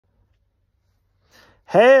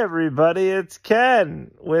Hey everybody, it's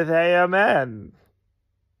Ken with AMN.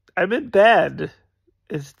 I'm in bed.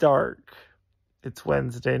 It's dark. It's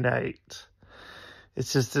Wednesday night.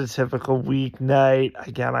 It's just a typical weeknight.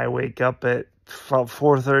 Again, I wake up at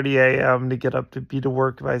 4:30 a.m. to get up to be to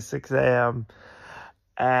work by 6 a.m.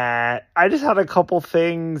 I just had a couple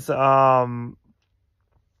things. I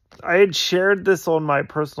had shared this on my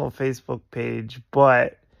personal Facebook page,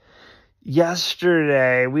 but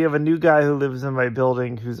yesterday, we have a new guy who lives in my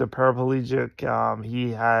building who's a paraplegic.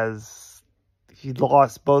 He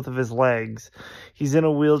lost both of his legs. He's in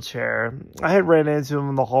a wheelchair. I had ran into him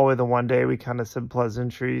in the hallway the one day. We kind of said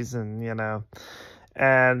pleasantries and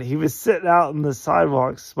he was sitting out on the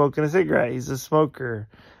sidewalk smoking a cigarette. He's a smoker.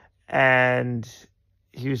 And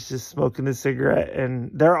he was just smoking a cigarette.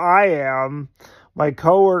 And there I am. My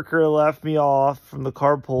coworker left me off from the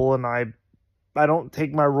carpool, and I don't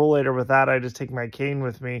take my rollator with that. I just take my cane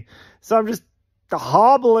with me. So I'm just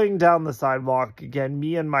hobbling down the sidewalk. Again,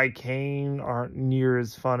 me and my cane aren't near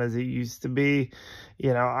as fun as it used to be.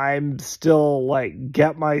 I'm still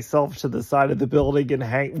get myself to the side of the building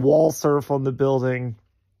and wall surf on the building.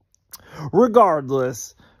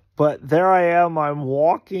 Regardless, but there I am. I'm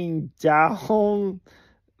walking down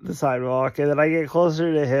the sidewalk, and then I get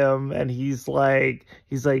closer to him, and he's like,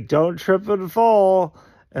 don't trip and fall.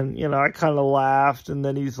 And, I kind of laughed, and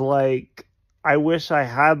then he's like, I wish I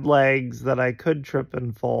had legs that I could trip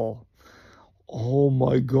and fall. Oh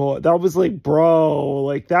my God. That was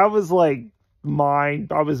bro, that was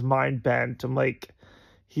I was mind bent. I'm like,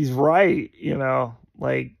 he's right,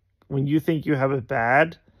 when you think you have it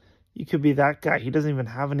bad, you could be that guy. He doesn't even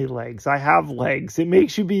have any legs. I have legs. It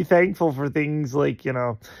makes you be thankful for things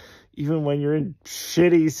even when you're in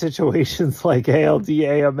shitty situations like ALD,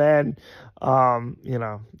 AMN,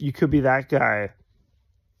 you could be that guy.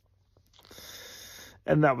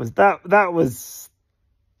 And that was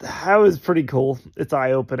pretty cool. It's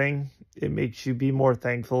eye-opening. It makes you be more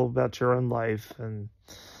thankful about your own life.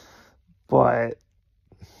 But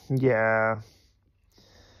yeah,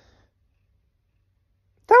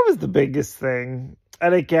 that was the biggest thing.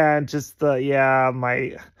 And again, when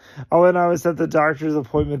I was at the doctor's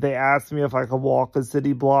appointment, they asked me if I could walk a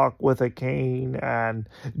city block with a cane, and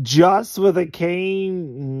just with a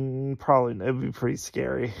cane, probably it'd be pretty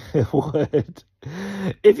scary. It would.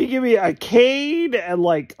 If you give me a cane and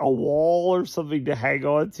a wall or something to hang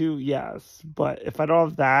on to, yes. But if I don't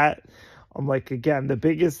have that, I'm again, the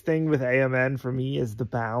biggest thing with AMN for me is the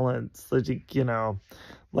balance.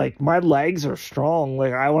 My legs are strong.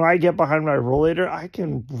 When I get behind my rollator, I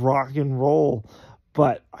can rock and roll,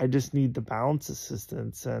 but I just need the balance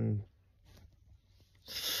assistance. And,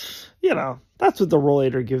 that's what the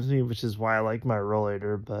rollator gives me, which is why I like my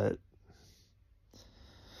rollator. But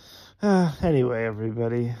anyway,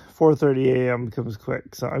 everybody, 4:30 a.m. comes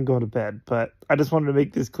quick, so I'm going to bed. But I just wanted to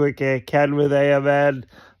make this quick. Ken with AMN.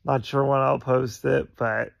 Not sure when I'll post it,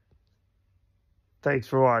 but thanks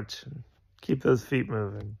for watching. Keep those feet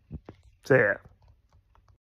moving. See ya.